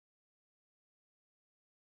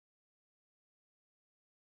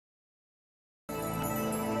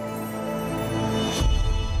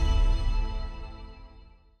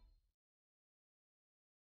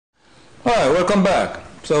All right, welcome back.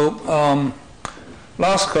 So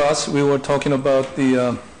last class we were talking about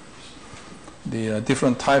the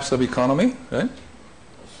different types of economy, right?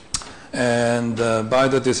 And by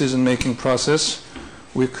the decision-making process,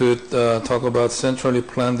 we could talk about centrally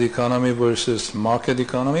planned economy versus market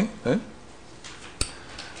economy, right?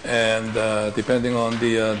 And depending on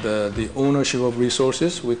the ownership of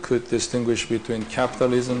resources, we could distinguish between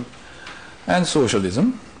capitalism and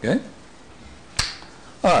socialism, okay?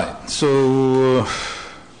 All right, so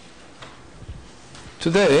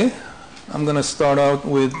today I'm going to start out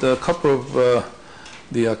with a couple of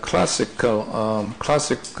the classic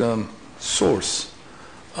source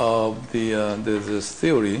of this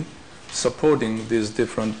theory supporting these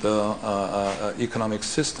different economic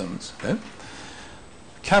systems. Right?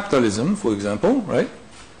 Capitalism, for example, right?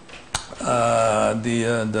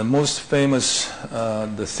 The most famous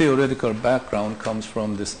the theoretical background comes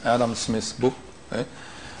from this Adam Smith's book, right?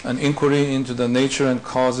 An Inquiry into the Nature and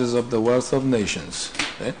Causes of the Wealth of Nations.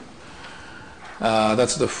 Right?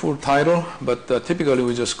 That's the full title, but typically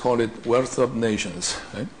we just call it Wealth of Nations.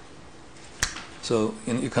 Right? So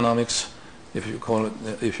in economics, if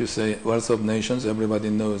you say Wealth of Nations, everybody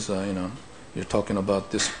knows you're talking about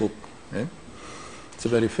this book. Right? It's a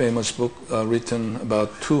very famous book written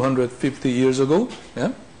about 250 years ago.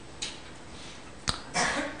 Yeah?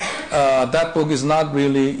 That book is not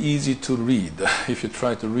really easy to read. If you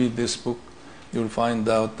try to read this book, you'll find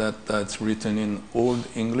out that it's written in Old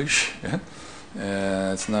English. Yeah?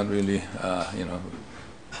 It's not really,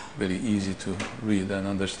 very easy to read and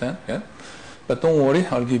understand. Yeah? But don't worry,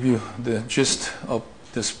 I'll give you the gist of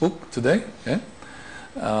this book today. Yeah?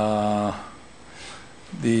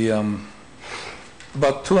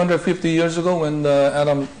 About 250 years ago, when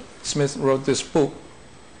Adam Smith wrote this book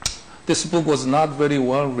was not very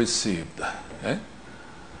well received. Okay?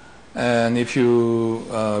 And if you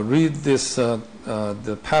read this,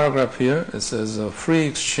 the paragraph here, it says free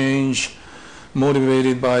exchange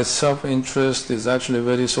motivated by self-interest is actually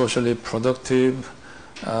very socially productive,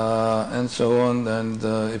 and so on. And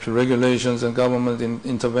if regulations and government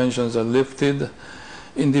interventions are lifted,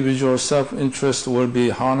 individual self-interest will be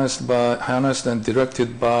harnessed and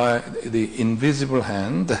directed by the invisible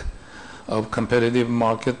hand of competitive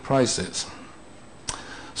market prices.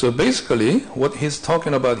 So basically, what he's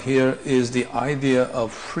talking about here is the idea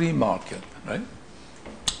of free market, right?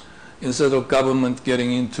 Instead of government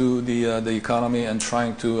getting into the economy and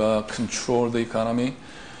trying to control the economy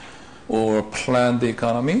or plan the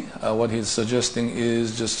economy, what he's suggesting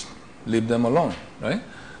is just leave them alone, right?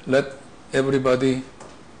 Let everybody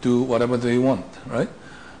do whatever they want, right?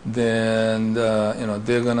 Then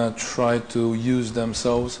they're gonna try to use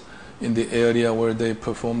themselves in the area where they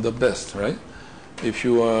perform the best, right? If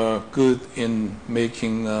you are good in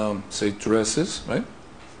making, say, dresses, right?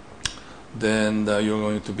 Then you're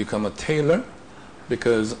going to become a tailor,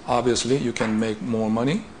 because obviously you can make more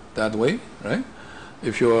money that way, right?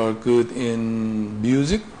 If you are good in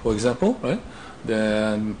music, for example, right?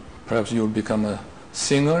 Then perhaps you'll become a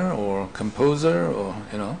singer or composer, or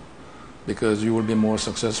because you will be more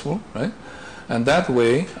successful, right? And that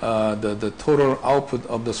way, the total output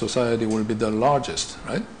of the society will be the largest,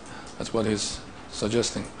 right? That's what he's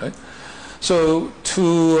suggesting, right? So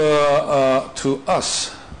to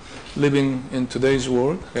us living in today's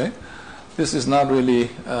world, okay, this is not really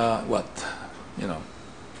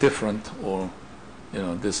different, or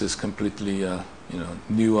this is completely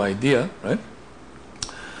new idea, right?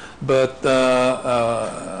 But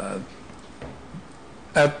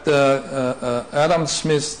at Adam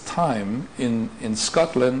Smith's time in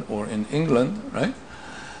Scotland or in England, right,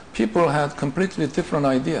 people had completely different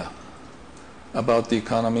idea about the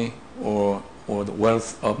economy or the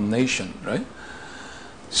wealth of nation, right?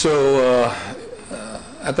 So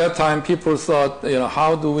at that time, people thought,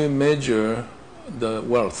 how do we measure the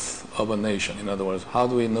wealth of a nation? In other words, how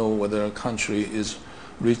do we know whether a country is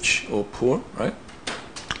rich or poor, right?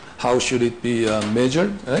 How should it be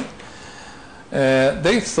measured, right?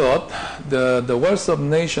 They thought the wealth of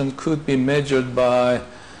nation could be measured by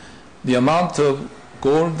the amount of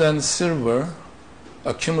gold and silver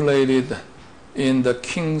accumulated in the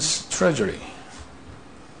king's treasury.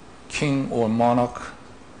 King or monarch,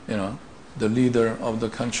 the leader of the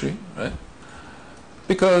country, right?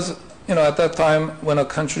 Because, at that time, when a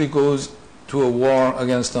country goes to a war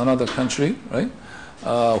against another country, right?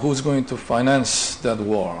 Who's going to finance that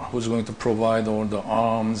war? Who's going to provide all the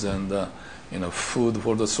arms and food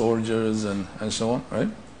for the soldiers and so on, right?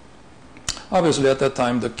 Obviously, at that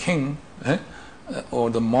time, the king or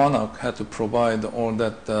the monarch had to provide all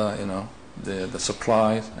that, the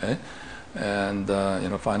supplies, and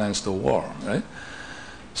finance the war, right?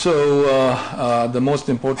 So the most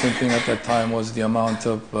important thing at that time was the amount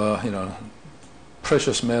of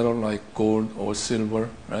precious metal like gold or silver,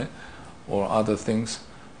 right, or other things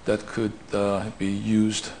that could be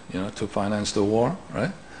used to finance the war,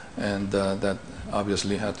 right, and that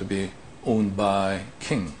obviously had to be owned by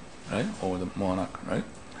king, right, or the monarch, right.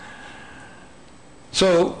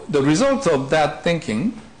 So the result of that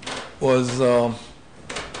thinking was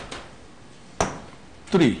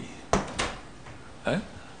three. Right?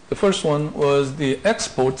 The first one was the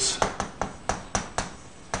exports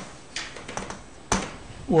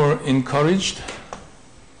were encouraged,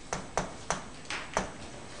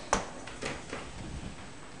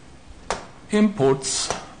 imports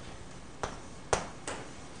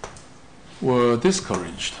were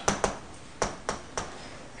discouraged.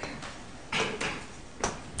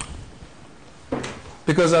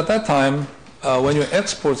 Because at that time, when you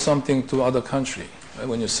export something to other country, right,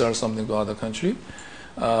 when you sell something to other country,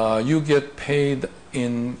 you get paid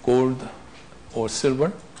in gold or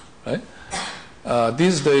silver, right?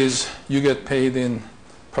 These days, you get paid in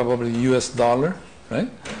probably U.S. dollar, right?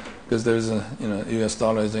 Because there's a U.S.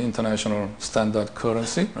 dollar is an international standard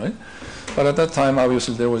currency, right? But at that time,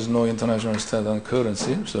 obviously, there was no international standard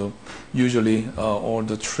currency, so usually all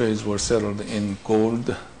the trades were settled in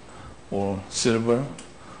gold or silver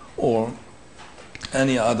or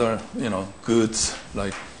any other goods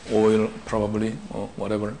like oil probably or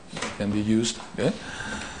whatever can be used. Okay?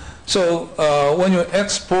 So when you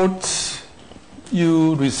export,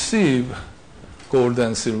 you receive gold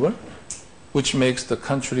and silver, which makes the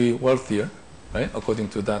country wealthier, right, according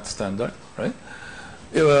to that standard, right?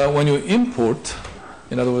 When you import,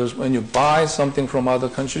 in other words, when you buy something from other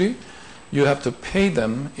country, you have to pay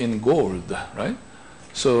them in gold, right?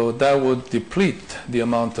 So that would deplete the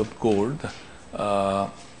amount of gold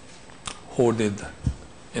hoarded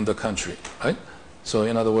in the country, right? So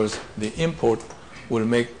in other words, the import will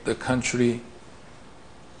make the country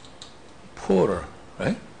poorer,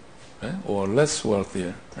 right? Or less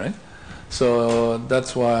wealthier, right? So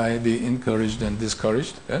that's why the encouraged and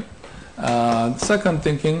discouraged. Okay? Second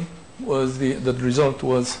thinking was the result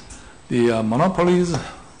was the monopolies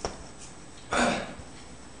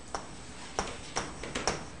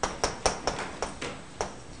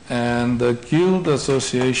and the guild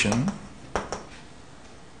association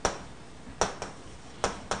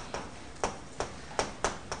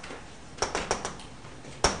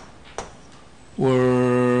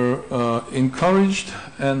were encouraged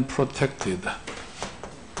and protected.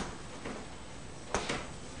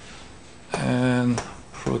 And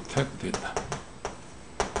protected.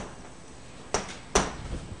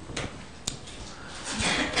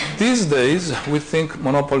 These days, we think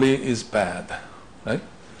monopoly is bad, right?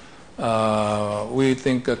 We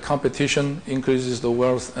think competition increases the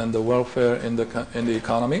wealth and the welfare in the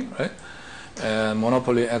economy, right? And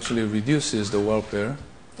monopoly actually reduces the welfare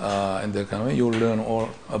in the economy. You'll learn all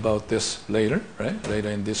about this later, right? Later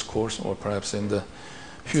in this course, or perhaps in the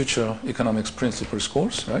future economics principles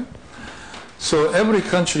course, right? So every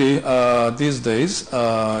country these days,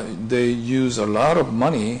 they use a lot of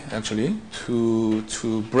money actually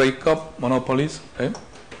to break up monopolies, right?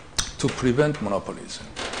 To prevent monopolies.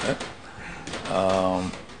 Right?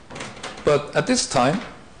 But at this time,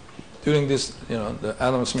 during this, the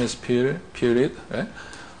Adam Smith period, right?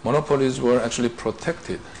 Monopolies were actually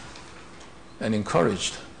protected and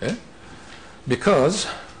encouraged, right? Because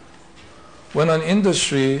when an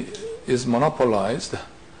industry is monopolized,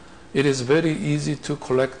 it is very easy to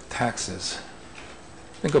collect taxes.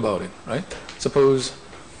 Think about it, right? Suppose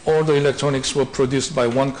all the electronics were produced by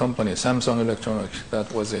one company, Samsung Electronics,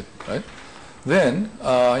 that was it, right? Then,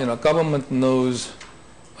 government knows,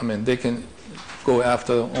 they can go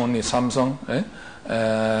after only Samsung, right?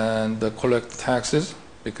 And collect taxes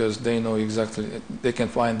because they know exactly, they can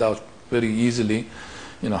find out very easily,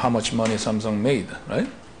 how much money Samsung made, right?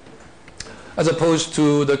 As opposed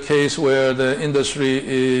to the case where the industry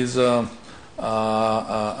is run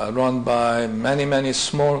by many, many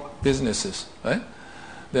small businesses, right?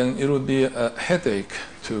 Then it would be a headache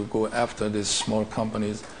to go after these small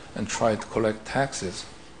companies and try to collect taxes,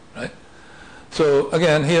 right? So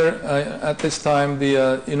again, here at this time,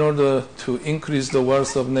 in order to increase the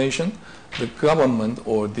wealth of nation, the government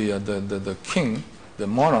or the king, the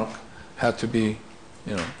monarch, had to be,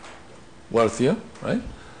 wealthier, right?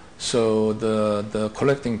 So the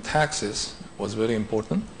collecting taxes was very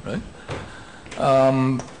important, right?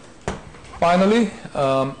 Finally,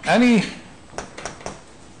 any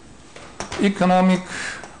economic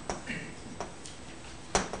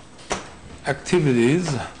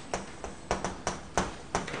activities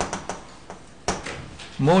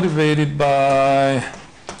motivated by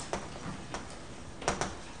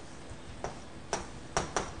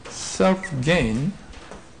self-gain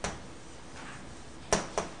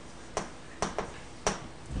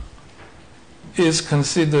is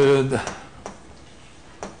considered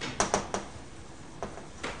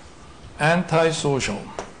antisocial.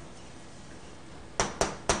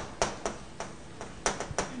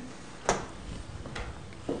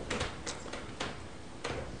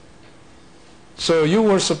 So you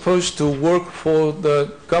were supposed to work for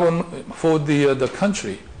the government, for the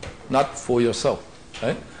country, not for yourself,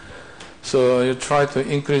 right? So you try to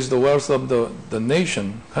increase the wealth of the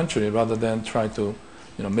nation, country, rather than try to,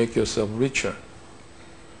 make yourself richer,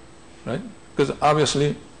 right? Because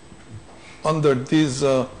obviously, under these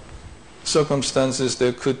circumstances,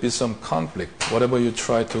 there could be some conflict. Whatever you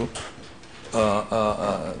try to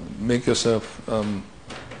make yourself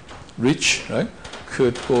rich, right,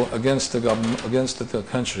 could go against the government, against the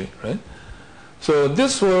country, right? So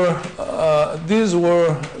these were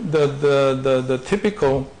the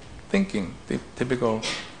typical thinking, the typical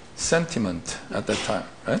sentiment at that time,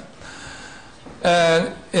 right?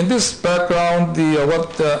 And in this background,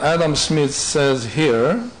 what Adam Smith says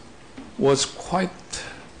here was quite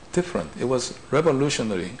different. It was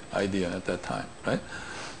revolutionary idea at that time, right?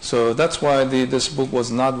 So that's why this book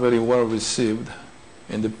was not very well received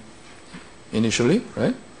initially,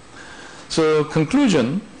 right? So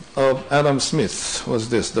conclusion of Adam Smith was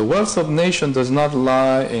this: the wealth of nation does not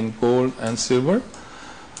lie in gold and silver,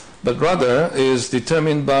 but rather is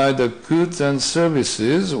determined by the goods and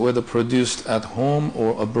services, whether produced at home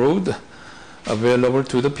or abroad, available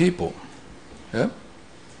to the people. Yeah?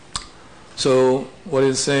 So what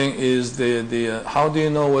he's saying is how do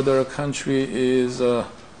you know whether a country is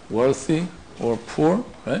wealthy or poor,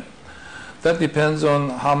 right? That depends on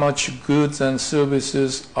how much goods and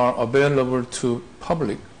services are available to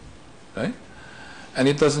public, right? And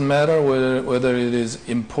it doesn't matter whether it is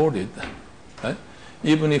imported, right?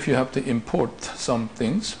 Even if you have to import some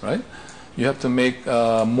things, right? You have to make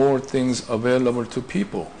more things available to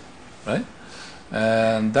people, right?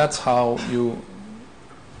 And that's how you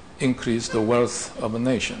increase the wealth of a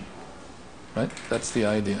nation, right? That's the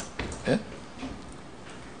idea. Yeah?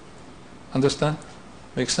 Understand?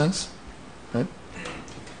 Make sense? Right?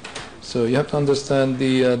 So you have to understand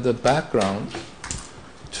the background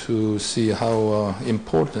to see how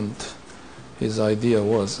important his idea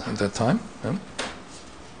was at that time. Yeah?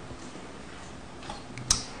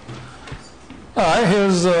 All right,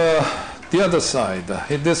 here's the other side.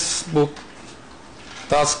 This book,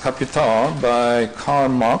 Das Kapital by Karl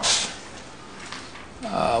Marx.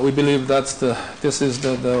 We believe this is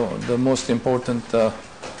the most important, the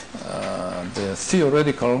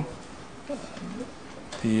theoretical,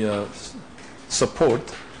 the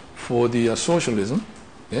support for the socialism.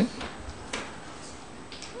 Okay?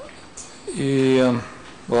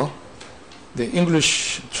 Well, the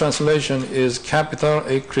English translation is Capital,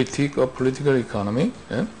 a Critique of Political Economy.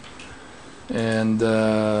 Yeah? And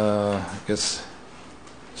I guess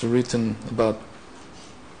it's written about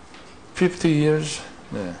 50 years,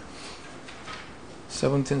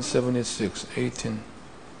 1776,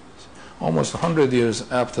 almost 100 years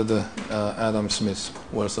after the Adam Smith's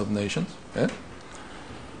Wealth of Nations. Yeah?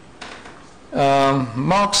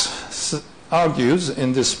 Marx argues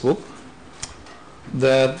in this book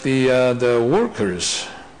that the workers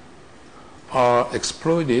are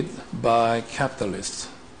exploited by capitalists.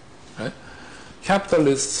 Right?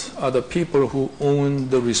 Capitalists are the people who own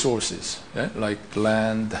the resources, right? Like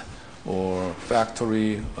land or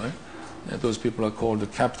factory. Right? Those people are called the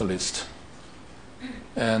capitalists.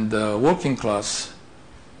 And the working class,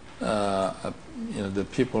 the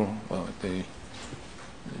people, the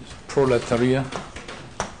proletariat.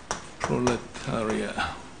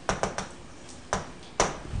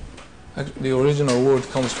 The original word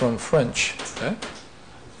comes from French, okay?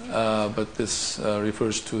 But this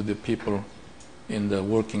refers to the people in the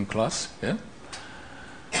working class. Okay?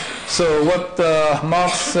 So what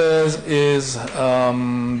Marx says is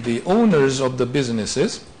the owners of the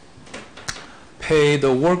businesses pay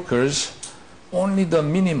the workers only the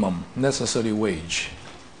minimum necessary wage,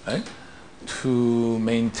 right, to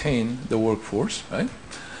maintain the workforce, right?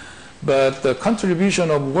 But the contribution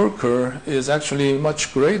of worker is actually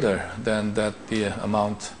much greater than the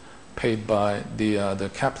amount paid by the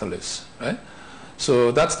capitalists, right?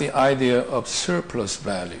 So that's the idea of surplus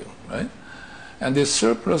value, right? And this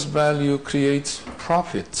surplus value creates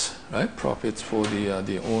profits, right? Profits for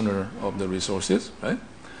the owner of the resources, right?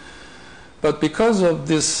 But because of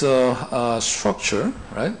this structure,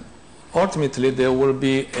 right, ultimately there will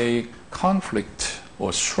be a conflict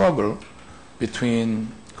or struggle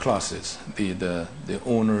between classes, the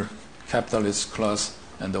owner capitalist class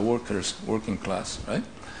and the workers working class, right?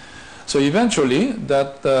 So eventually,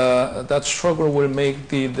 that struggle will make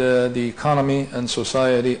the economy and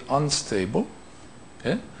society unstable,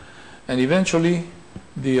 okay? And eventually,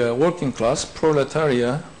 the working class,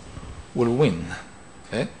 proletariat, will win,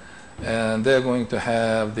 okay? And they're going to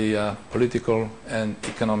have the political and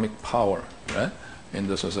economic power, right, in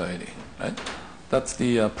the society, right? That's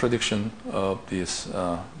the prediction of this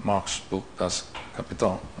Marx book, Das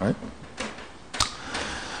Kapital, right?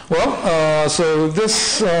 Well, so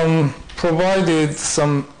this provided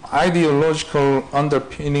some ideological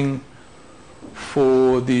underpinning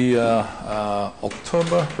for the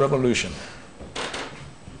October Revolution.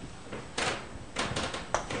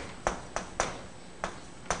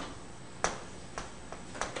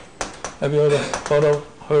 Have you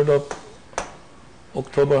heard of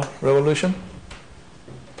October Revolution?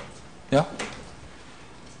 Yeah?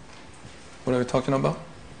 What are we talking about?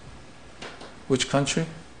 Which country?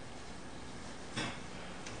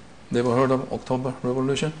 Never heard of October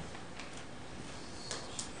Revolution?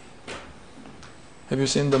 Have you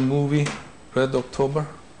seen the movie Red October?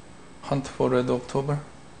 Hunt for Red October?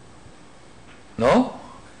 No?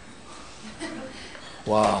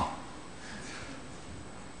 Wow.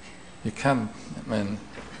 You can't,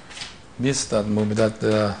 miss that movie.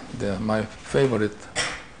 That my favorite,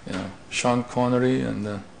 Sean Connery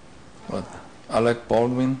and Alec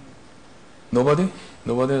Baldwin. Nobody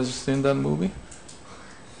has seen that movie.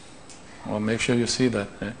 Well, make sure you see that.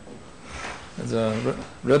 Right? The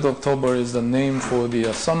Red October is the name for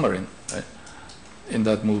the submarine, right, in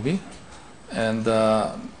that movie, and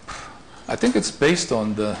I think it's based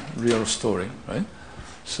on the real story, right?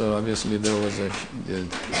 So obviously there was a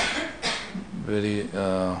very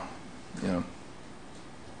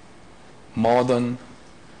modern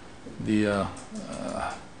the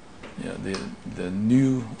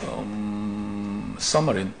new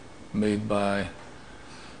submarine made by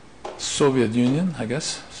Soviet Union, I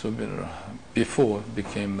guess, before it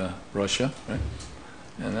became Russia, right?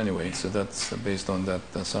 And anyway, so that's based on that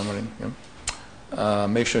submarine. Yeah?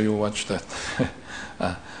 Make sure you watch that.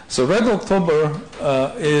 So Red October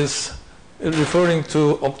is referring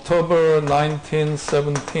to October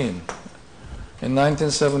 1917. In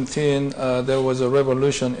 1917, there was a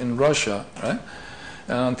revolution in Russia, right?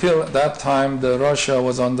 And until that time, Russia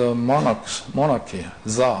was under monarchy,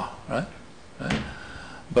 Tsar, right?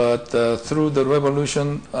 But through the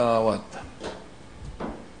revolution,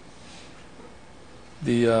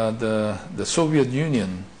 the Soviet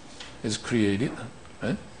Union is created,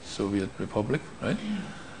 right? Soviet Republic, right?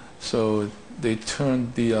 So they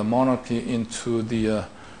turned the monarchy into the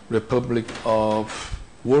Republic of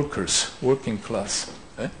workers, working class,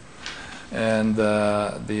 right? And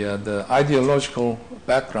the ideological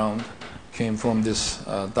background came from this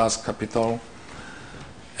Das Kapital.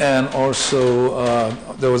 And also,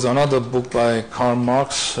 there was another book by Karl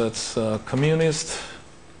Marx, it's Communist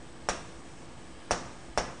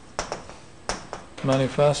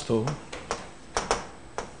Manifesto.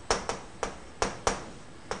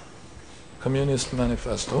 Communist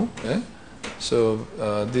Manifesto, okay? So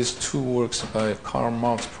these two works by Karl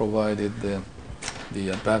Marx provided the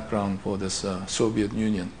background for this Soviet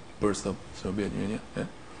Union, birth of Soviet Union, okay?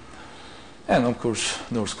 And of course,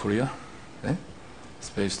 North Korea, okay? It's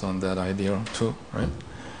based on that idea too, right?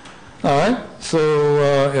 All right. So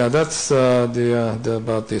yeah, that's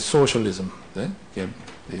about the socialism. Okay? Yeah,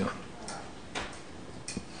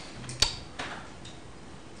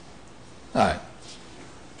 all right.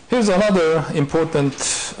 Here's another important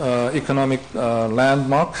economic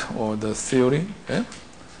landmark or the theory. Okay?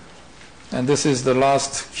 And this is the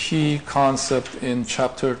last key concept in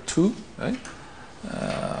chapter 2. Right?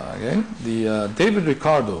 Again, the David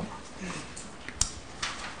Ricardo.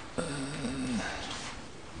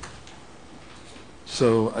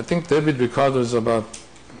 So I think David Ricardo is about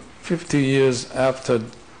 50 years after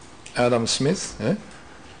Adam Smith. Eh?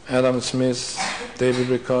 Adam Smith, David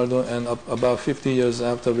Ricardo, and about 50 years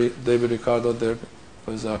after David Ricardo, there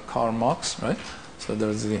was Karl Marx, right? So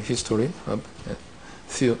there's the history of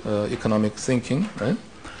economic thinking, right?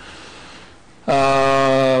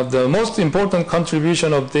 The most important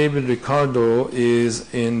contribution of David Ricardo is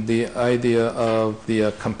in the idea of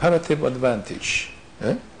the comparative advantage.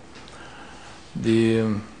 Eh?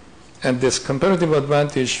 And this comparative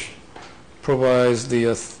advantage provides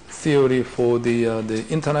the theory for the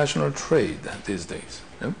international trade these days.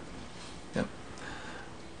 Yeah? Yeah.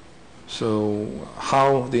 So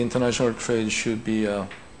how the international trade should be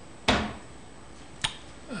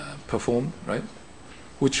performed, right?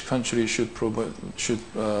 Which country should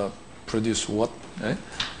produce what, right?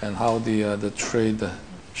 And how the trade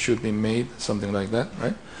should be made, something like that,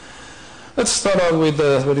 right? Let's start out with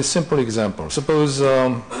a very simple example. Suppose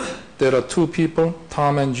there are two people,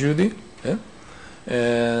 Tom and Judy, yeah?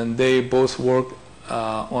 And they both work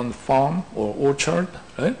on farm or orchard,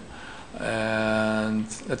 right? And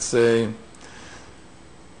let's say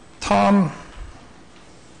Tom,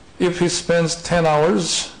 if he spends 10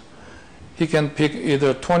 hours, he can pick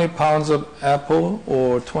either 20 pounds of apple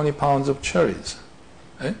or 20 pounds of cherries,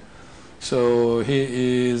 right? So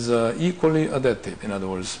he is equally adaptive. In other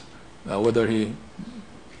words, whether he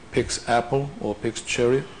picks apple or picks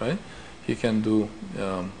cherry, right? He can do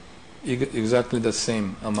exactly the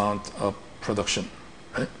same amount of production,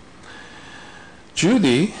 right?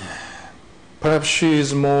 Judy, perhaps she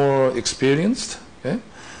is more experienced, okay?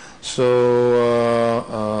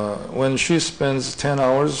 So when she spends 10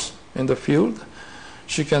 hours in the field,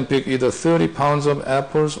 she can pick either 30 pounds of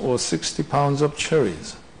apples or 60 pounds of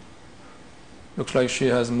cherries. Looks like she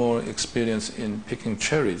has more experience in picking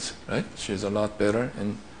cherries, right? She's a lot better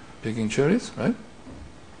in picking cherries, right?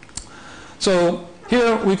 So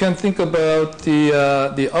here we can think about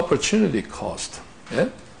the opportunity cost. Yeah?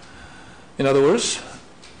 In other words,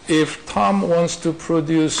 if Tom wants to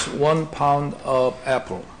produce 1 pound of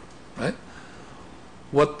apple, right?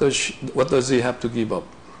 What does he have to give up?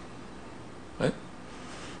 Right?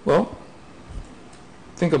 Well,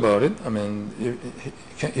 think about it. I mean,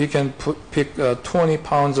 he can pick 20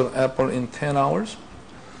 pounds of apple in 10 hours.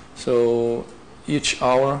 So each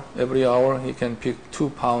hour, every hour, he can pick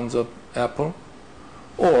 2 pounds of apple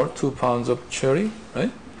or 2 pounds of cherry,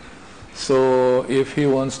 right? So if he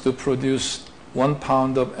wants to produce 1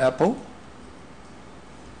 pound of apple,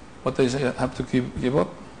 what does he have to give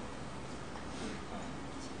up?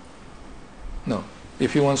 No.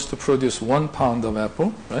 If he wants to produce 1 pound of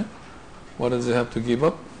apple, right? What does he have to give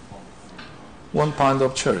up? 1 pound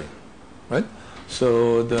of cherry, right?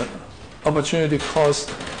 So the opportunity cost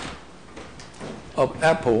of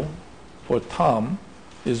apple for Tom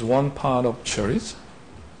is 1 pound of cherries.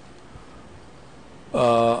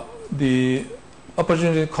 The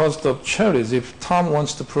opportunity cost of cherries, if Tom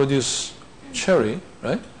wants to produce cherry,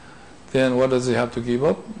 right? Then what does he have to give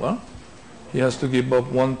up? Well, he has to give up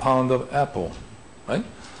 1 pound of apple, right?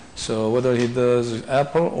 So whether he does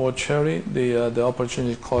apple or cherry, the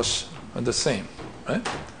opportunity costs are the same, right?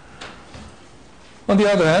 On the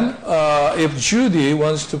other hand, if Judy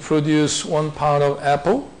wants to produce 1 pound of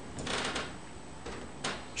apple,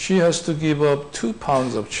 she has to give up 2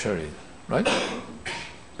 pounds of cherry, right?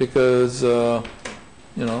 Because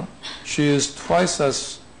she is twice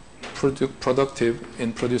as productive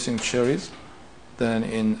in producing cherries than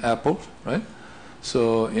in apples, right?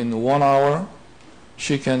 So in 1 hour,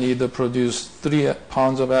 she can either produce 3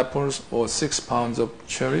 pounds of apples or 6 pounds of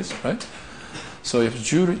cherries, right? So if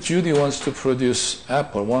Judy wants to produce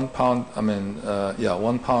apple, 1 pound,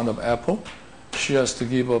 1 pound of apple, she has to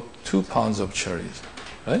give up 2 pounds of cherries,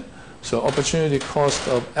 right? So opportunity cost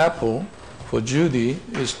of apple for Judy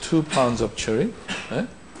is 2 pounds of cherry, right?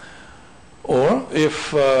 Or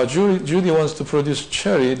if Judy wants to produce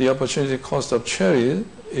cherry, the opportunity cost of cherry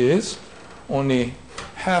is only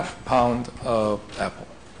 ½ pound of apple,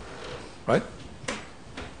 right?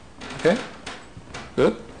 Okay,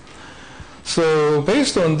 good. So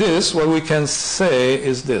based on this, what we can say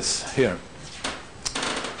is this here.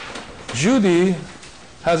 Judy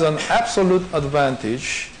has an absolute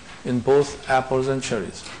advantage in both apples and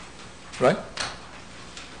cherries, right?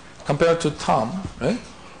 Compared to Tom, right?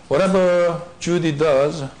 Whatever Judy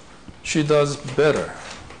does, she does better,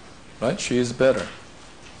 right? She is better,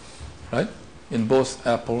 right? In both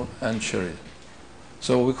apple and cherry.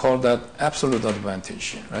 So we call that absolute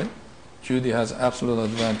advantage, right? Judy has absolute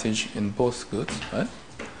advantage in both goods, right?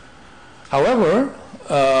 However,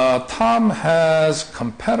 Tom has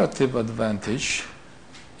comparative advantage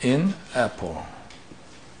in apple.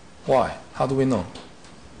 Why? How do we know?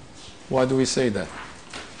 Why do we say that?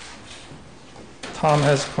 Tom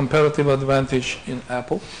has comparative advantage in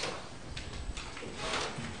apple.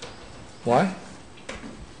 Why?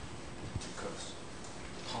 Because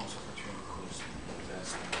Tom's opportunity cost is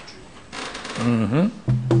less than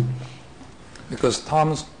Judy. Because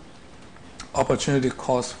Tom's opportunity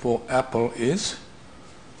cost for apple is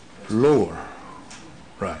lower,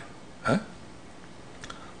 right?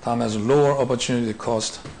 Tom has lower opportunity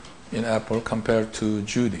cost in apple compared to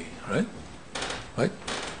Judy, right? Right?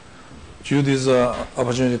 Judy's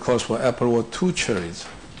opportunity cost for apple were 2 cherries,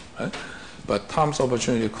 right? But Tom's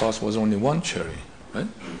opportunity cost was only 1 cherry, right?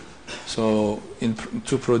 So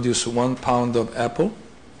to produce 1 pound of apple,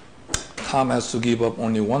 Tom has to give up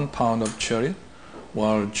only 1 pound of cherry,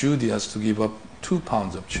 while Judy has to give up 2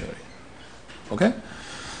 pounds of cherry. Okay?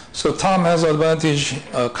 So Tom has advantage,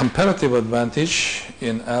 comparative advantage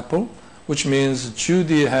in apple, which means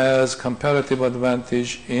Judy has comparative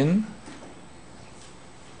advantage in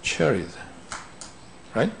cherries,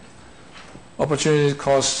 right? Opportunity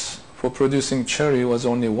cost for producing cherry was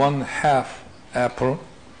only 1/2 apple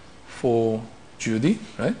for Judy,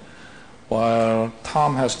 right? While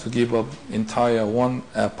Tom has to give up entire 1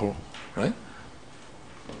 apple, right,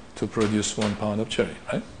 to produce 1 pound of cherry,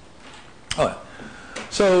 right? All right.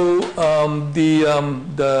 So the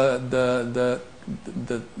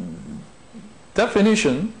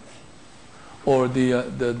definition or the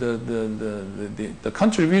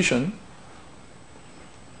contribution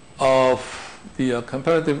of the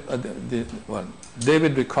comparative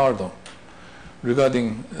David Ricardo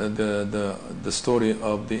regarding the story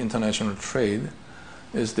of the international trade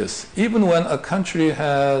is this: even when a country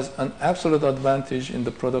has an absolute advantage in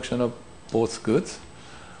the production of both goods,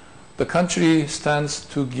 the country stands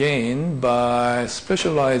to gain by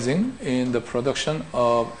specializing in the production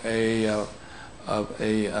of a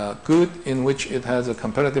good in which it has a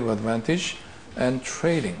comparative advantage and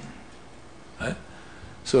trading. Right?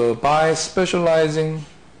 So by specializing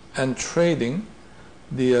and trading,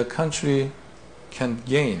 the country can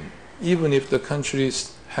gain, even if the country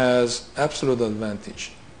has absolute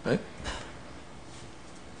advantage. Right?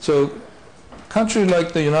 So country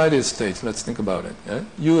like the United States, let's think about it. Yeah?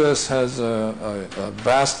 U.S. has a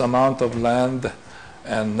vast amount of land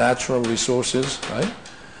and natural resources, right?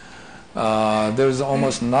 There's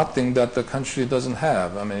almost nothing that the country doesn't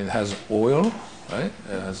have. I mean, it has oil, right?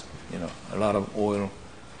 It has, a lot of oil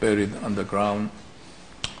buried underground.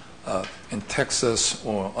 In Texas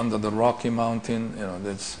or under the Rocky Mountain,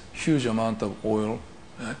 there's huge amount of oil,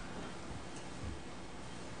 right?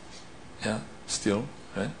 Yeah, still,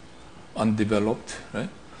 right? Undeveloped, right?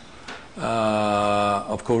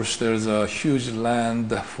 Of course, there's a huge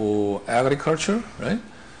land for agriculture, right?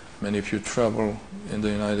 I mean, if you travel in the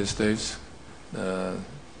United States,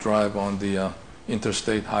 drive on the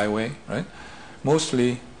interstate highway, right?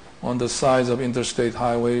 Mostly on the sides of interstate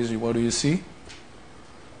highways, what do you see?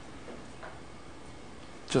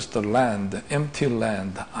 Just the land, empty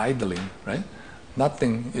land, idling, right?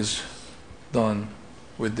 Nothing is done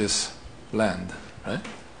with this land, right?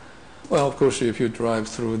 Well, of course, if you drive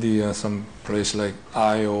through some place like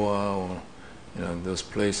Iowa or those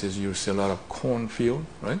places, you see a lot of cornfield,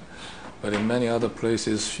 right? But in many other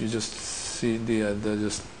places, you just see the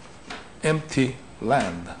just empty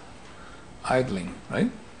land, idling,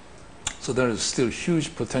 right? So there is still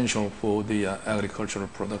huge potential for the agricultural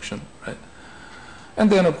production, right? And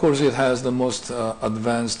then, of course, it has the most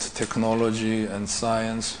advanced technology and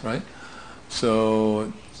science, right?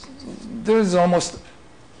 So there is almost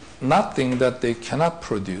nothing that they cannot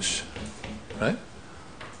produce, right?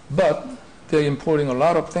 But they're importing a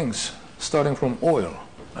lot of things, starting from oil,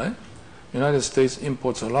 right? United States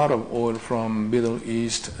imports a lot of oil from Middle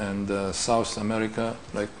East and South America,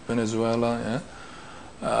 like Venezuela.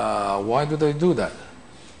 Yeah? Why do they do that?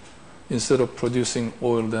 Instead of producing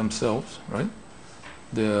oil themselves, right?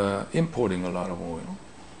 They're importing a lot of oil,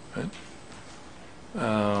 right?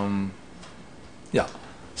 Yeah.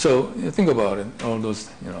 So you think about it, all those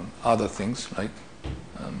other things, right?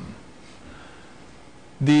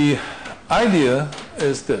 The idea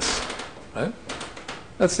is this, right?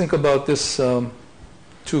 Let's think about this 2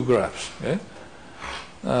 graphs. Okay?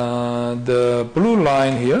 The blue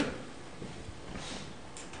line here,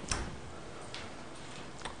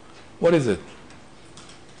 what is it?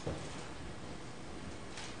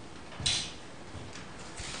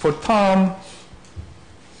 For Tom,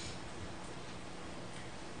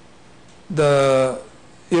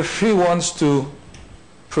 if he wants to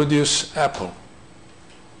produce apple,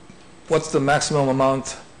 what's the maximum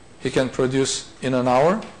amount he can produce in an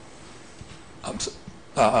hour?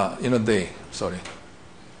 In a day, sorry.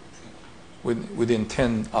 Within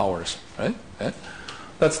 10 hours, right? Okay.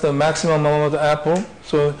 That's the maximum amount of apple.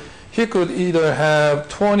 So he could either have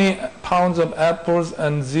 20 pounds of apples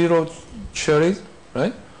and 0 cherries,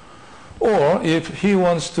 right? Or if he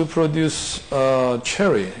wants to produce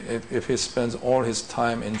cherry, if he spends all his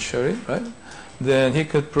time in cherry, right, then he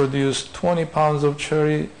could produce 20 pounds of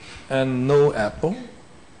cherry and no apple,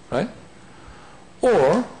 right?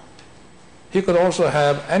 Or he could also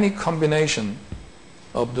have any combination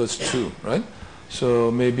of those two, right?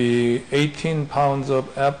 So maybe 18 pounds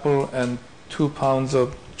of apple and 2 pounds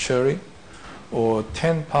of cherry, or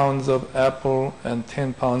 10 pounds of apple and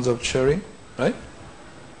 10 pounds of cherry, right?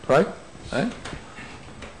 Right? Right?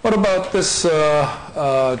 What about this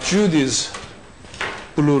Judy's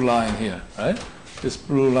blue line here, right? This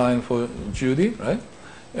blue line for Judy, right?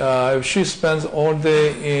 If she spends all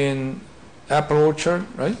day in apple orchard,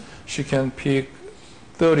 right, she can pick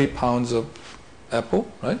 30 pounds of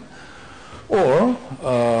apple, right? Or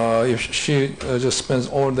if she just spends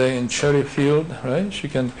all day in cherry field, right, she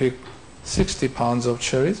can pick 60 pounds of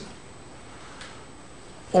cherries.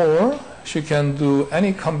 Or she can do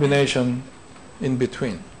any combination in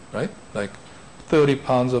between, right? Like 30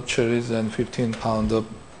 pounds of cherries and 15 pounds of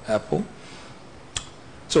apple.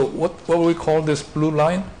 So what will we call this blue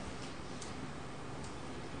line?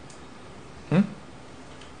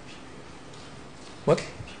 What?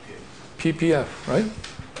 PPF, right?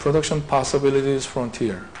 Production Possibilities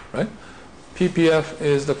Frontier, right? PPF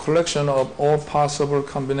is the collection of all possible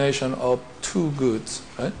combination of two goods,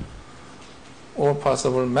 right? Or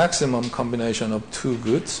possible maximum combination of two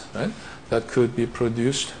goods, right? That could be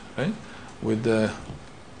produced, right? With the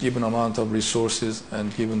given amount of resources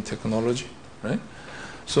and given technology, right?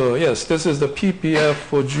 So yes, this is the PPF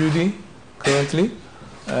for Judy currently,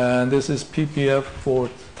 and this is PPF for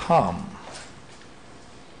Tom,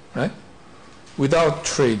 right? Without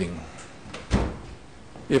trading,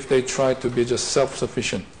 if they try to be just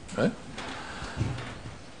self-sufficient, right?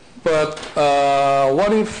 But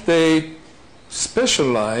what if they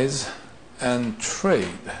specialize and trade,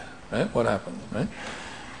 right? What happens, right?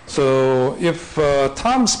 So if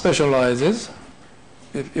Tom specializes,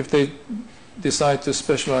 if they decide to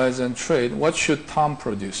specialize and trade, what should Tom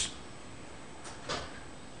produce?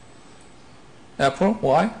 Apple.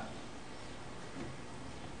 Why?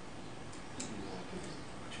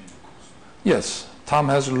 Yes, Tom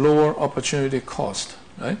has lower opportunity cost,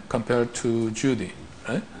 right, compared to Judy,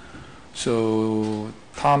 right? So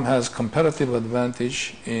Tom has competitive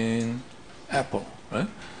advantage in Apple, right?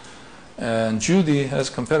 And Judy has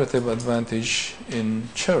competitive advantage in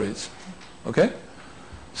cherries, okay?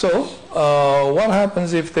 So what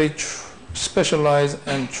happens if they specialize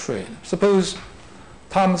and trade? Suppose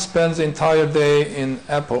Tom spends the entire day in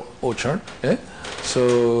apple orchard, okay?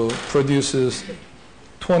 So produces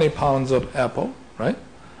 20 pounds of apple, right?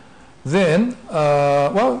 Then,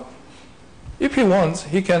 well, if he wants,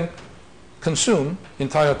 he can consume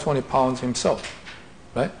entire 20 pounds himself,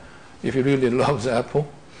 right? If he really loves apple.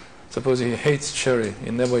 Suppose he hates cherry,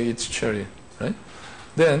 he never eats cherry, right?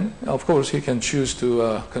 Then, of course, he can choose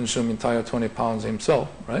to consume entire 20 pounds himself,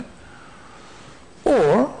 right?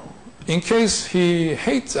 Or, in case he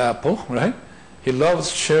hates apple, right? He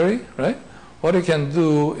loves cherry, right? What he can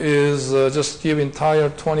do is just give entire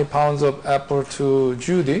 20 pounds of apple to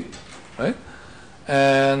Judy, right?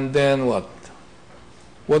 And then what?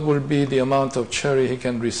 What will be the amount of cherry he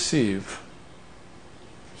can receive?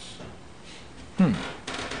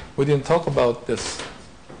 We didn't talk about this.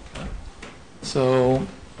 So,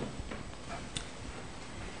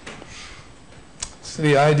 it's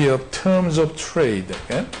the idea of terms of trade,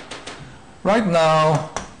 okay? Right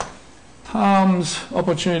now, Tom's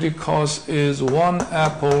opportunity cost is 1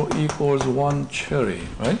 apple equals 1 cherry,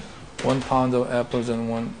 right? 1 pound of apples and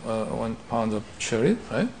 1 pound of cherry,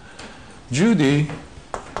 right? Judy,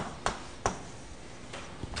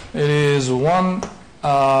 it is 1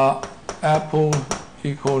 apple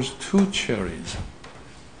equals 2 cherries,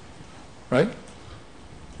 right?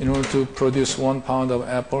 In order to produce 1 pound of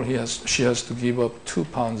apple, she has to give up 2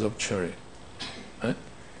 pounds of cherry, right?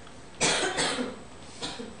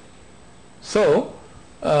 So,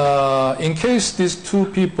 in case these two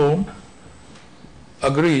people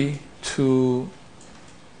agree to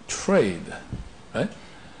trade, right?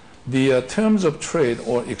 The terms of trade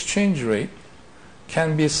or exchange rate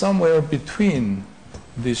can be somewhere between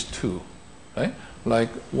these two, right? Like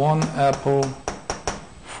 1 apple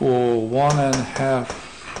for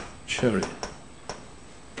 1.5 cherry,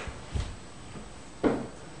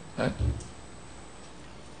 right?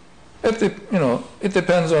 It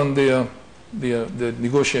depends on the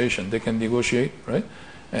negotiation. They can negotiate, right?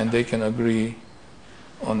 And they can agree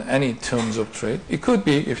on any terms of trade. It could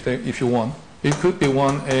be, if you want, it could be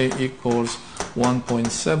 1A equals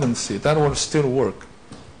 1.7C. That will still work.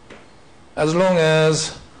 As long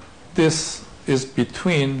as this is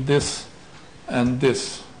between this and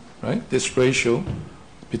this, right? This ratio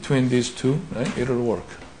between these two, right? It'll work,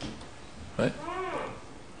 right?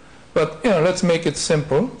 But, let's make it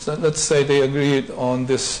simple. So let's say they agreed on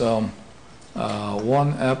this 1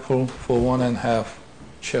 apple for 1.5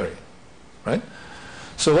 cherry, right?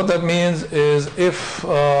 So what that means is if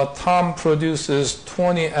Tom produces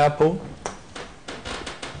 20 apple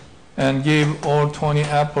and give all 20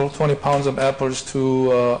 pounds of apples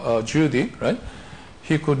to Judy, right?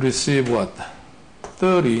 He could receive what?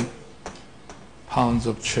 30 pounds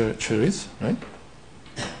of cherries, right?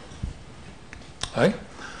 Right?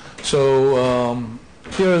 So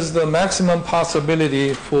here's the maximum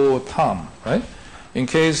possibility for Tom, right? In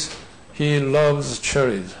case he loves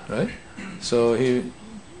cherries, right? So he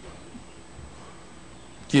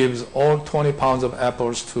gives all 20 pounds of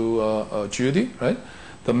apples to Judy, right?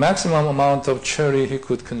 The maximum amount of cherry he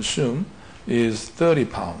could consume is 30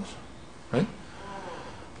 pounds, right?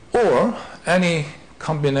 Or any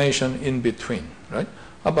combination in between, right?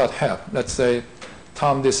 About half. Let's say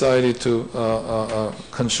Tom decided to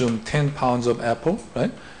consume 10 pounds of apple,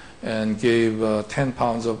 right? And gave 10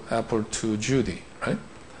 pounds of apple to Judy, right?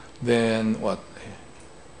 Then what?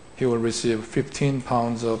 He will receive 15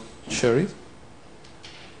 pounds of cherries.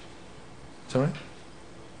 Is that right?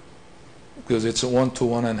 Because it's 1 to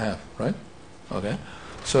 1.5, right? Okay.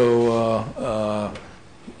 So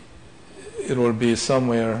it will be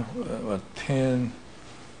somewhere 10.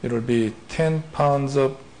 It will be 10 pounds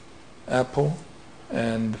of apple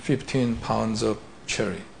and 15 pounds of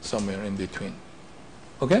cherry, somewhere in between.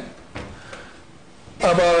 Okay?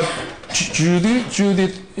 About Judy,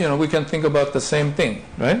 we can think about the same thing,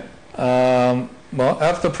 right? Well,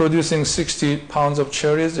 after producing 60 pounds of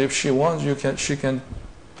cherries, if she wants, she can,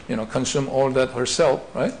 consume all that herself,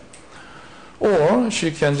 right? Or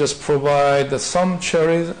she can just provide some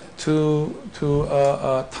cherries to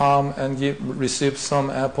Tom and receive some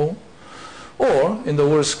apple. Or in the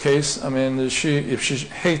worst case, I mean, if she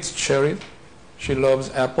hates cherry, she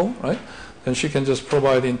loves apple, right? Then she can just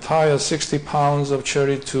provide entire 60 pounds of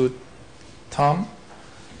cherry to Tom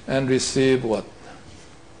and receive what?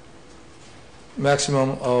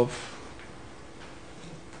 Maximum of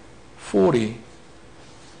 40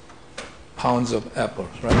 pounds of apples,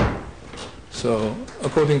 right? So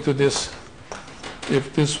according to this,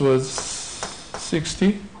 if this was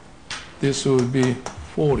 60, this would be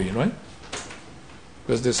 40, right?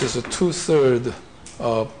 Because this is a 2/3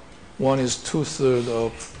 of, one is 2/3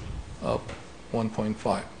 of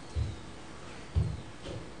 1.5.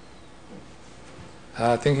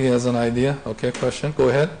 I think he has an idea. Okay, question, go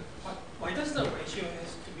ahead. Why does the ratio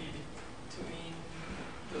has to be between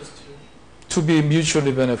those two? To be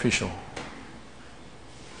mutually beneficial.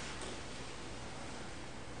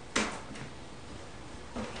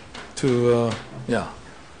 Yeah.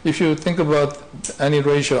 If you think about any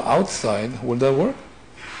ratio outside, would that work?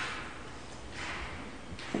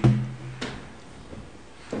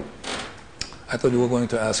 I thought you were going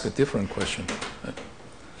to ask a different question.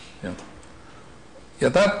 Yeah. Yeah,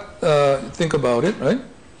 that, think about it, right?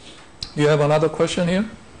 You have another question here?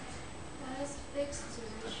 That is fixed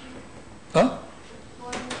ratio. Huh?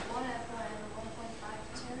 One apple and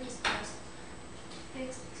 1.5 cherries is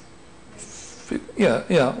fixed ratio.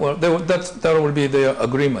 Yeah. Well, that will be their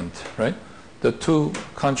agreement, right? The two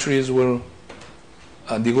countries will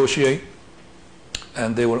negotiate,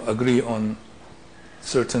 and they will agree on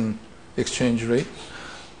certain exchange rate.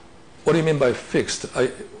 What do you mean by fixed?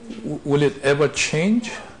 Will it ever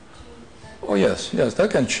change? Oh yes, that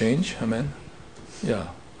can change. I mean, yeah.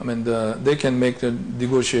 I mean, they can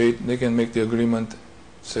negotiate. They can make the agreement,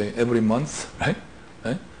 say every month, right?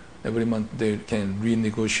 Every month they can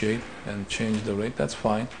renegotiate and change the rate. That's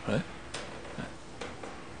fine, right?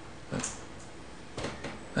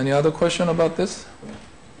 Any other question about this?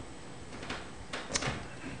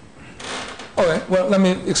 Okay, well, let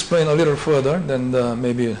me explain a little further, then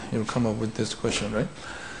maybe you'll come up with this question, right?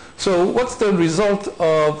 So what's the result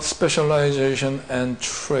of specialization and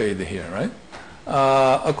trade here, right?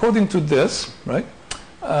 According to this, right,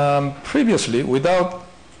 previously, without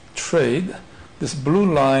trade, this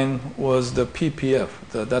blue line was the PPF.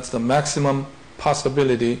 That's the maximum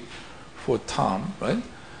possibility for Tom, right?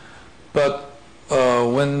 But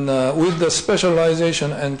with the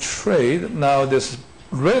specialization and trade, now this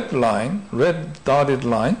red line, red dotted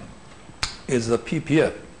line, is the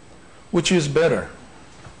PPF. Which is better?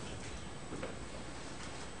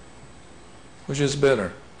 Which is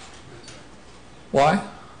better? Why?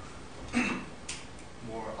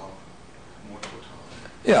 More output, more total.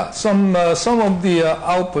 Yeah, some of the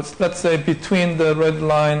outputs, let's say between the red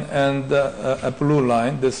line and a blue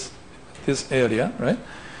line, this area, right?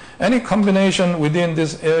 Any combination within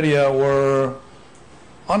this area were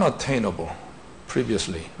unattainable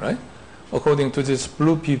previously, right? According to this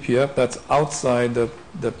blue PPF, that's outside the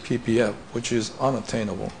PPF, which is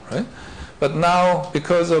unattainable, right? But now,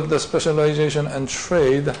 because of the specialization and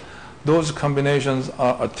trade, those combinations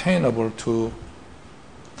are attainable to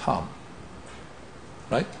Tom,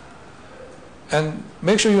 right? And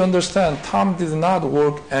make sure you understand, Tom did not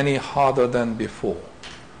work any harder than before.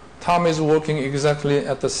 Tom is working exactly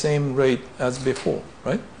at the same rate as before,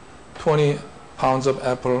 right? 20 pounds of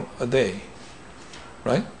apple a day,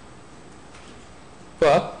 right?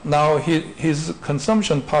 But now his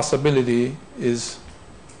consumption possibility is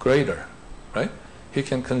greater, right? He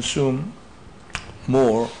can consume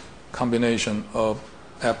more combination of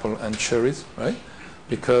apple and cherries, right?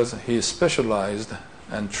 Because he specialized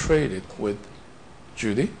and traded with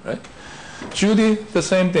Judy, right? Judy, the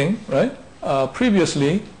same thing, right?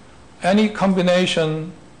 Previously, any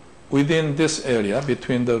combination within this area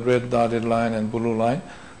between the red dotted line and blue line,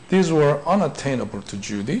 these were unattainable to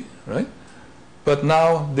Judy, right? But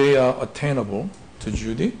now they are attainable to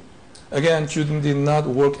Judy. Again, Judy did not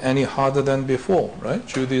work any harder than before, right?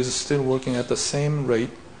 Judy is still working at the same rate,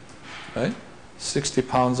 right? 60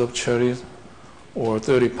 pounds of cherries or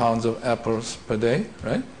 30 pounds of apples per day,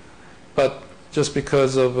 right? But just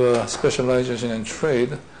because of specialization and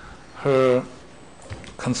trade, her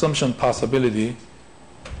consumption possibility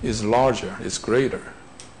is larger, is greater,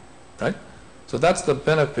 right? So that's the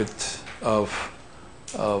benefit of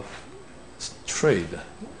trade,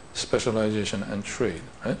 specialization and trade,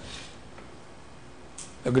 right?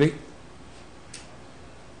 Agree?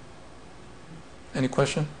 Any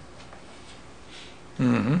question?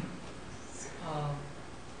 Mm-hmm.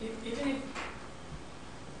 Even if,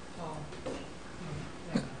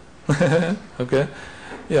 yeah. Okay.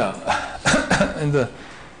 Yeah. In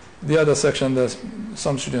the other section, there's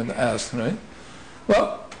some student asked, right?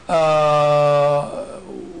 Well,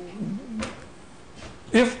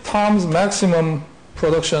 if Tom's maximum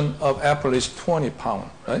production of apple is 20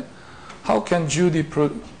 pounds, right? How can Judy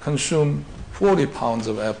consume 40 pounds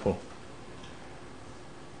of apple?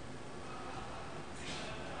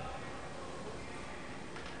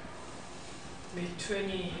 maybe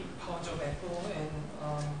 20 pounds of apple and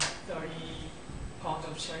 30 pounds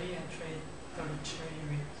of cherry and trade 30 cherry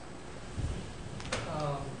with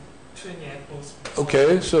 20 apples.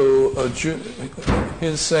 Okay, so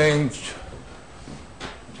he's saying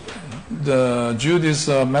the Judy's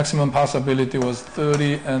maximum possibility was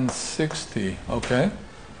 30 and 60. Okay,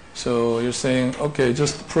 so you're saying, okay,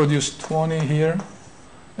 just produce 20 here,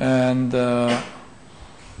 and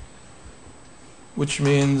which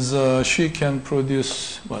means she can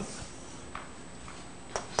produce what?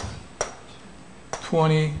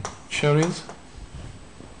 20 cherries,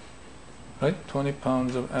 right? 20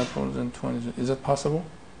 pounds of apples and 20. Is that possible?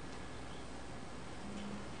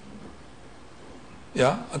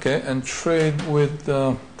 Yeah, okay, and trade with,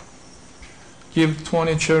 give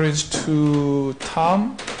 20 cherries to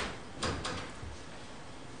Tom,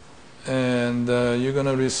 and you're going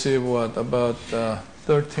to receive what, about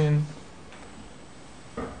 13,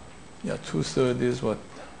 yeah, 2/3 is what,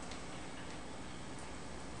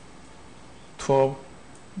 12,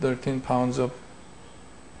 13 pounds of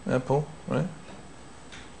apple, right?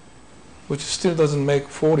 Which still doesn't make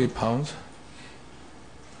 40 pounds.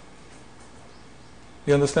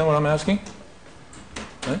 You understand what I'm asking?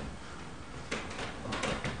 Right?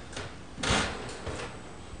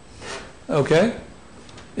 Okay?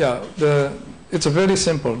 Yeah, it's very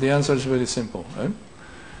simple. The answer is very simple, right?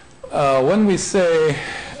 When we say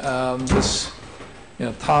this, you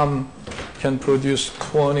know, Tom can produce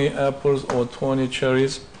 20 apples or 20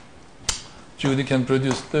 cherries, Judy can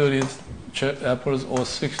produce 30 apples or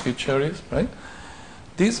 60 cherries, right?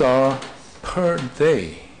 These are per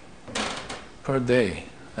day. Per day,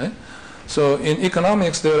 right? So in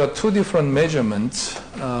economics, there are two different measurements.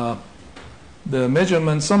 Some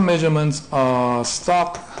measurements are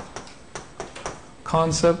stock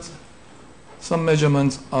concepts. Some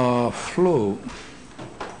measurements are flow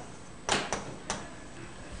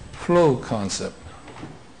concept.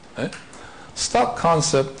 Right? Stock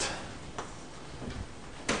concept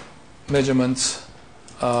measurements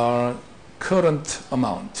are current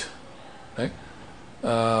amount, right?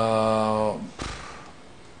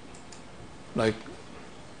 Like,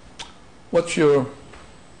 what's your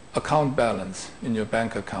account balance in your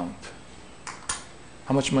bank account?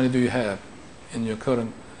 How much money do you have in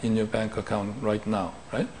your bank account right now,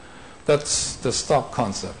 right? That's the stock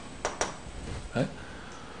concept, right?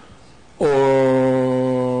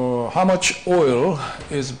 Or how much oil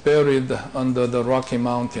is buried under the Rocky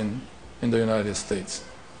Mountain in the United States?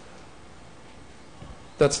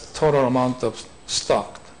 That's the total amount of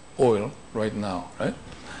stocked oil right now, right?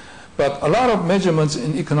 But a lot of measurements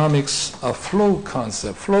in economics are flow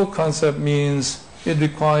concept. Flow concept means it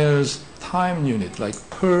requires time unit, like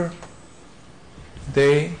per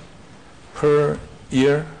day, per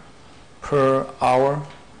year, per hour,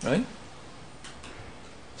 right?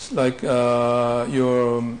 It's like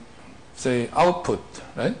your, say, output,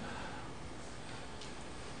 right?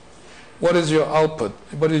 What is your output?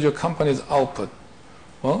 What is your company's output?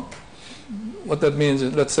 Well, what that means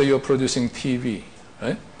is, let's say you're producing TV,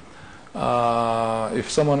 right? if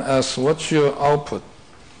someone asks, what's your output,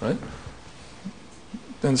 right?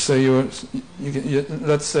 Then say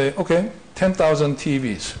let's say, okay, 10,000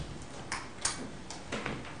 TVs.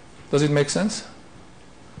 Does it make sense?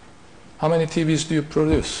 How many TVs do you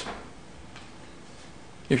produce?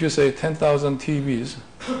 If you say 10,000 TVs,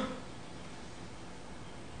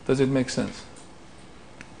 does it make sense?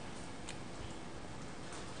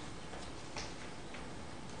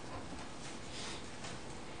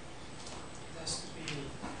 It has to be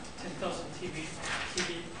 10,000 TV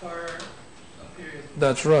per period.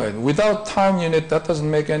 That's right. Without time unit, that doesn't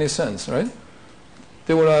make any sense, right?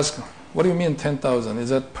 They will ask, what do you mean 10,000? Is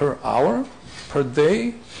that per hour, per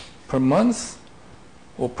day, per month,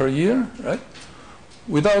 or per year, right?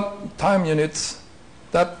 Without time units,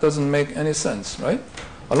 that doesn't make any sense, right?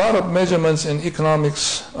 A lot of measurements in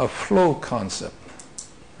economics are flow concept,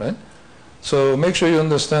 right? So make sure you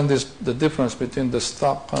understand the difference between the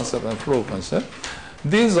stock concept and flow concept.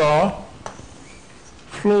 These are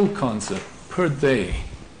flow concept per day,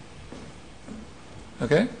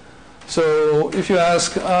 okay? So if you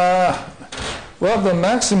ask, well, the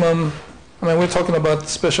maximum, I mean, we're talking about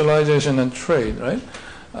specialization and trade, right?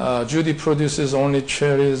 Judy produces only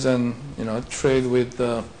cherries and, trade with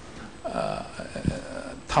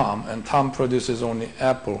Tom, and Tom produces only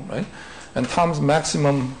apple, right? And Tom's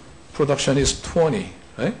maximum production is 20,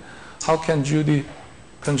 right? How can Judy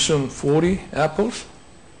consume 40 apples?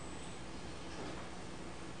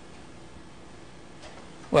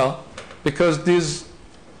 Well, because these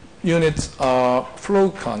units are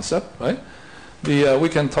flow concept, right? We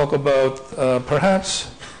can talk about perhaps,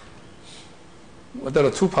 well, there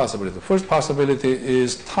are two possibilities. The first possibility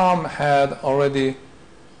is Tom had already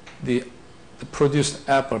the produced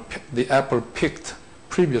apple, the apple picked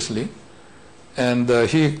previously, and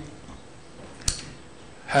he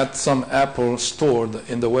had some apple stored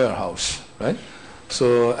in the warehouse, right?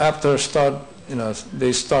 So after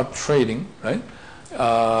they start trading, right?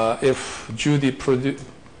 If Judy produced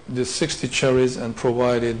the 60 cherries and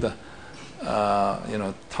provided,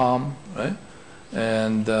 Tom, right?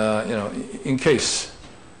 And in case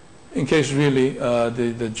really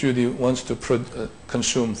the Judy wants to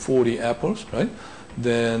consume 40 apples, right?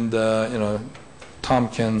 Then Tom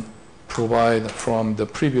can provide from the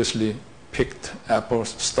previously picked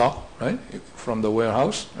apples stock, right? From the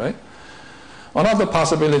warehouse, right? Another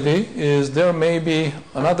possibility is there may be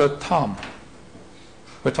another Tom.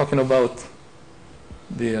 We're talking about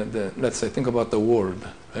let's say, think about the world,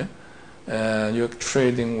 right? And you're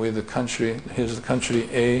trading with the country. Here's the country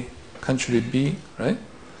A, country B, right?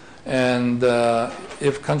 And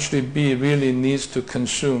if country B really needs to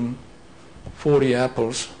consume 40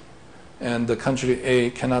 apples, and the country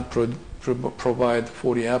A cannot provide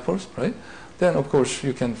 40 apples, right? Then of course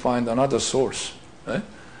you can find another source, right?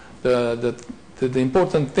 The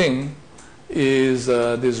important thing is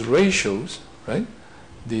these ratios, right?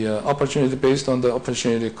 The opportunity based on the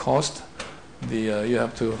opportunity cost. You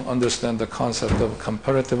have to understand the concept of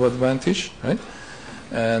comparative advantage, right?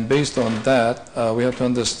 And based on that, we have to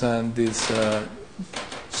understand this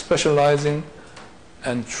specializing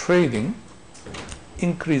and trading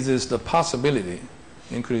increases the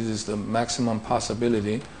maximum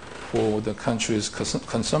possibility for the country's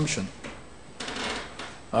consumption.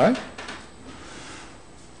 All right?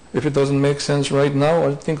 If it doesn't make sense right now,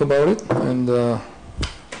 I'll think about it and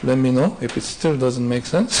let me know if it still doesn't make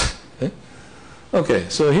sense. Okay? Okay,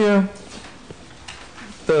 so here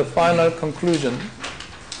the final conclusion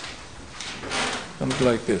comes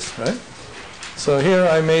like this, right? So here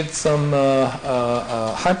I made some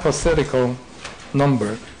hypothetical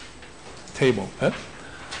number table. Okay?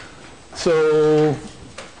 So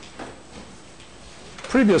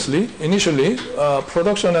initially,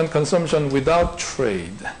 production and consumption without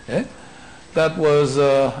trade. Okay? That was,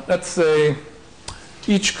 let's say,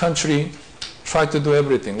 each country tried to do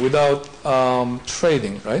everything without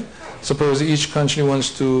trading, right? Suppose each country wants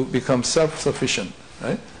to become self-sufficient,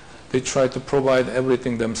 right? They try to provide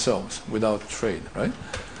everything themselves without trade, right?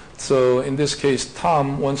 So in this case,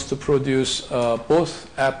 Tom wants to produce both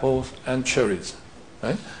apples and cherries,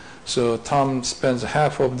 right? So Tom spends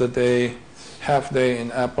half day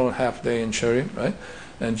in apple, half day in cherry, right?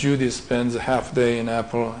 And Judy spends half day in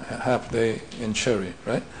apple, half day in cherry,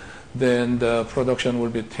 right? Then the production will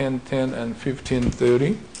be 10-10 and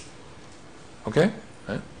 15-30. Okay?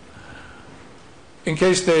 Right? In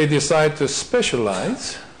case they decide to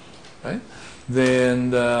specialize, right?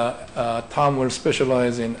 Then Tom will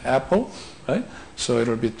specialize in apple, right? So it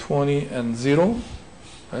will be 20 and 0,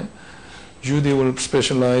 right? Judy will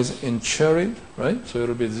specialize in cherry, right? So it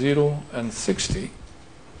will be 0 and 60,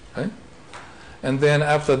 right? And then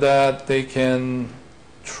after that, they can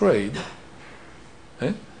trade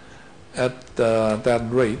at that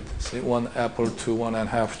rate, say 1 apple to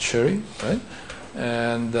 1.5 cherry, right?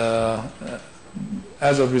 And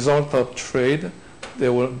as a result of trade, they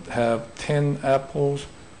will have 10 apples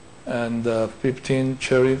and 15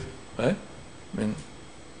 cherries, right? I mean,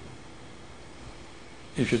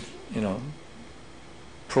 if you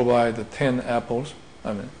provide 10 apples,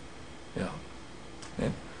 I mean,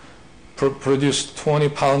 produce 20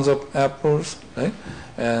 pounds of apples, right?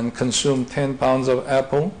 And consume 10 pounds of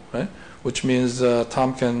apple, right? Which means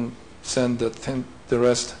Tom can send the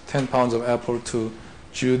rest 10 pounds of apple to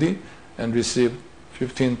Judy and receive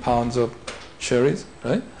 15 pounds of cherries,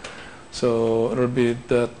 right? So it'll be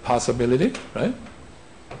that possibility, right?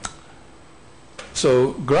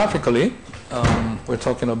 So graphically, we're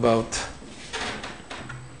talking about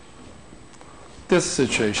this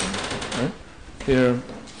situation, right? Here,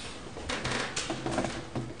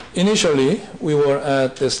 initially we were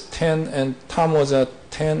at this 10, and Tom was at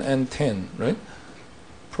 10 and 10, right?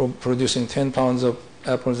 Producing 10 pounds of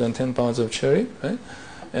apples and 10 pounds of cherry, right?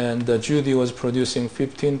 And Judy was producing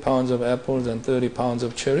 15 pounds of apples and 30 pounds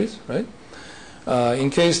of cherries, right? In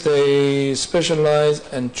case they specialize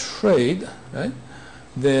and trade, right?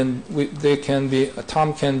 Then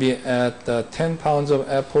Tom can be at 10 pounds of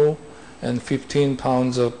apple and 15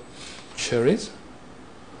 pounds of cherries,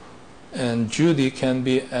 and Judy can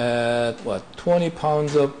be at 20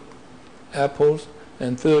 pounds of apples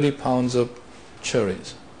and 30 pounds of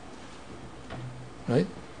cherries, right?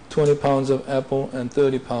 20 pounds of apple and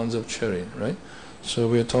 30 pounds of cherry, right? So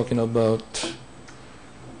we're talking about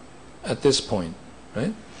at this point,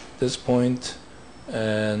 right? This point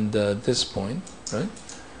and this point, right?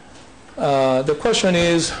 The question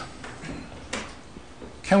is,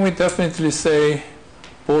 can we definitely say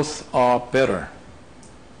both are better?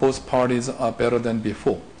 Both parties are better than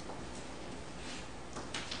before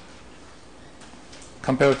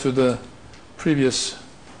compared to the previous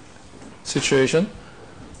situation?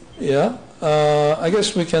 Yeah, I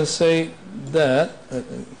guess we can say that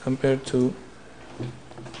compared to,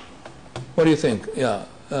 what do you think? Yeah,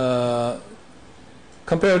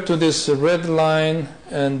 compared to this red line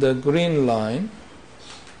and the green line,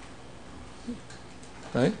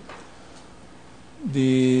 right?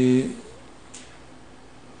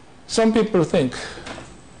 Some people think,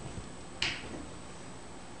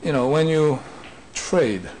 when you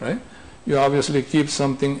trade, right? You obviously give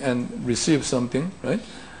something and receive something, right?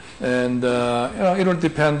 And it'll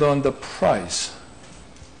depend on the price,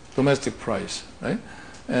 domestic price, right?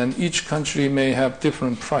 And each country may have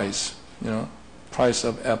different price, price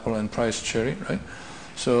of apple and price cherry, right?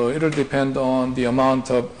 So it'll depend on the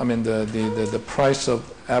amount of, the price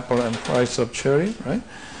of apple and price of cherry, right?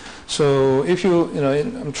 So if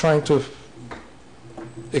I'm trying to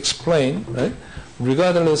explain, right?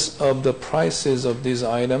 Regardless of the prices of these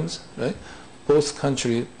items, right? Both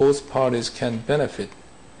parties can benefit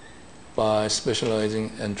by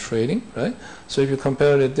specializing and trading, right? So if you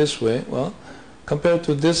compare it this way, well, compared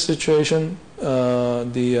to this situation,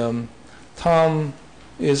 Tom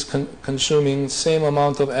is consuming same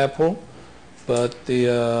amount of apple, but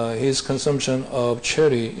his consumption of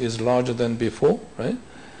cherry is larger than before, right?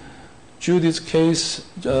 Judy's case,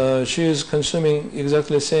 she is consuming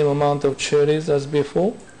exactly the same amount of cherries as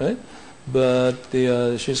before, right? But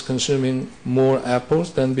she's consuming more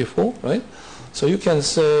apples than before, right? So you can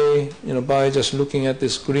say, by just looking at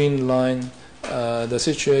this green line, the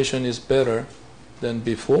situation is better than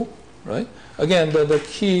before, right? Again, the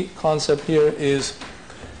key concept here is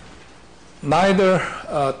neither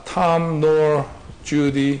Tom nor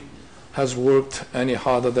Judy has worked any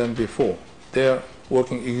harder than before. They're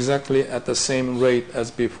working exactly at the same rate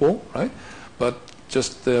as before, right? But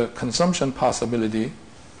just the consumption possibility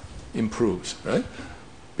improves, right?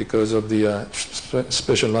 Because of the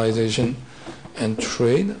specialization and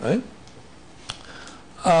trade, right?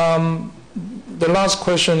 The last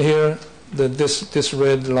question here, this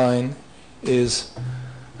red line is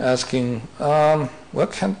asking, can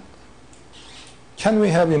we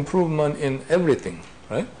have improvement in everything,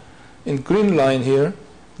 right? In green line here,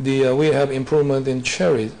 we have improvement in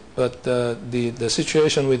cherry, but the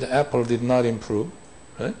situation with apple did not improve,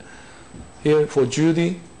 right? Here for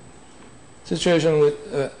Judy, situation with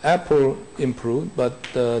apple improved, but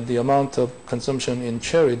the amount of consumption in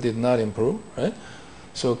cherry did not improve, right?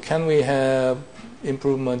 So can we have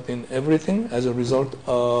improvement in everything as a result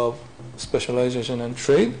of specialization and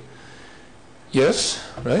trade? Yes,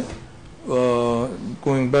 right?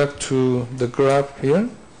 Going back to the graph here,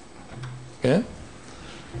 okay?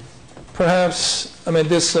 perhaps, I mean,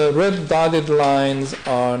 this red dotted lines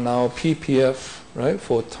are now ppf, right,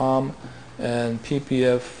 for Tom, and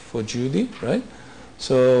ppf for Judy, right?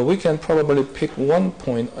 So we can probably pick one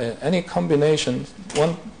point, any combination,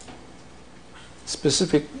 one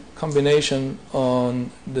specific combination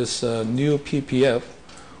on this new ppf,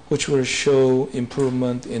 which will show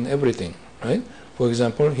improvement in everything, right? For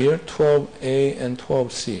example, here, 12A and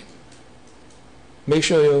 12C. Make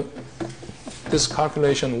sure this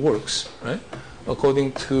calculation works, right?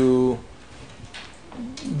 According to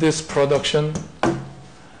this production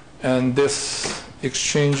and this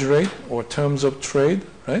exchange rate or terms of trade,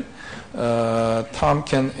 right? Tom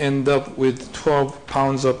can end up with 12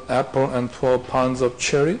 pounds of apple and 12 pounds of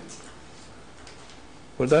cherry.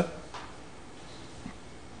 With that?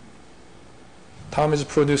 Tom is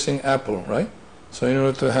producing apple, right? So in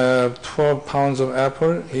order to have 12 pounds of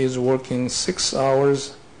apple, he is working 6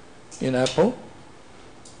 hours in apple.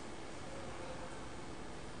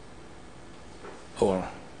 Or,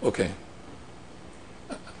 okay.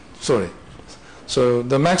 Sorry. So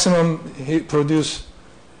the maximum he produce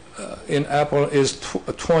in apple is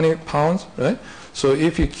 20 pounds, right? So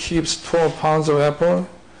if he keeps 12 pounds of apple,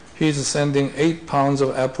 he's sending 8 pounds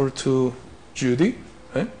of apple to Judy,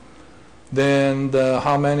 right? Then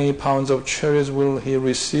how many pounds of cherries will he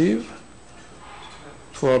receive?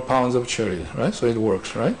 12 pounds of cherries, right? So it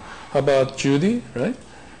works, right? How about Judy, right?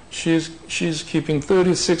 She's keeping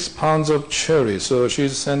 36 pounds of cherry, so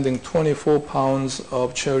she's sending 24 pounds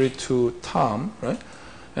of cherry to Tom, right?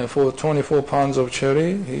 And for 24 pounds of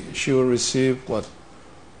cherry, she will receive what?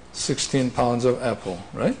 16 pounds of apple,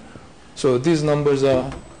 right? So these numbers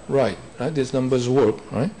are right? These numbers work,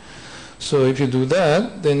 right? So if you do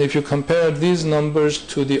that, then if you compare these numbers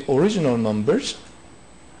to the original numbers,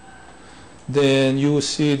 then you will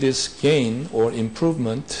see this gain or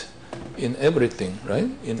improvement in everything, right?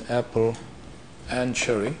 In apple and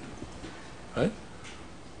cherry, right?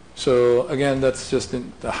 So again, that's just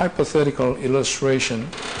the hypothetical illustration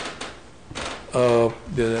of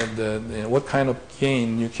what kind of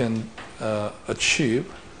gain you can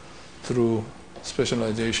achieve through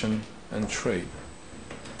specialization and trade.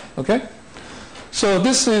 Okay? So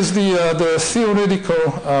this is the theoretical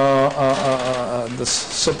the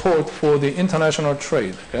support for the international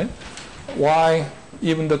trade. Okay? Why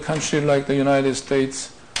even the country like the United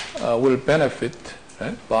States will benefit,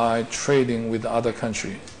 right, by trading with other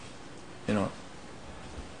countries, you know,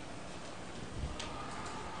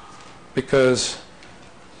 because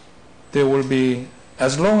there will be,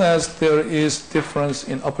 as long as there is difference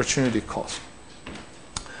in opportunity cost.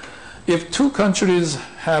 If two countries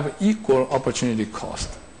have equal opportunity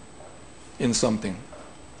cost in something,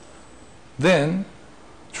 then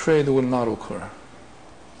trade will not occur,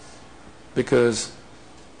 because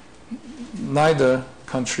neither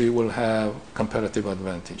country will have competitive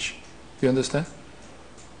advantage. Do you understand?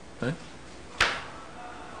 Right?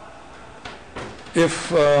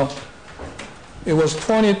 If it was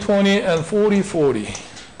 20-20 and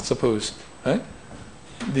 40-40, suppose, right?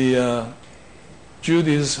 The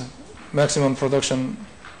Judy's maximum production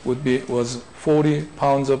was 40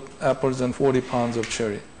 pounds of apples and 40 pounds of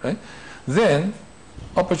cherry, right? Then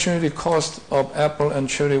opportunity cost of apple and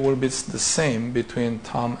cherry will be the same between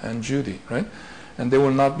Tom and Judy, right? And they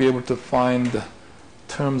will not be able to find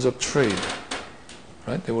terms of trade,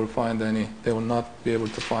 right? They will not be able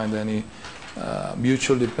to find any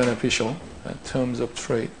mutually beneficial terms of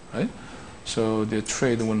trade, right? So the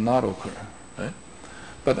trade will not occur, right?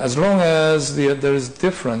 But as long as there is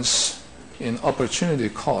difference in opportunity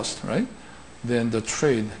cost, right, then the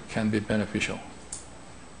trade can be beneficial.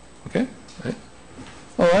 Okay? Right?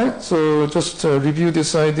 All right, so just review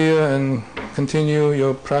this idea and continue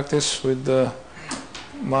your practice with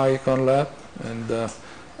my econ lab, and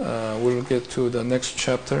we'll get to the next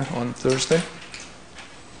chapter on Thursday.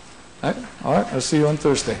 All right, I'll see you on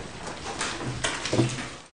Thursday.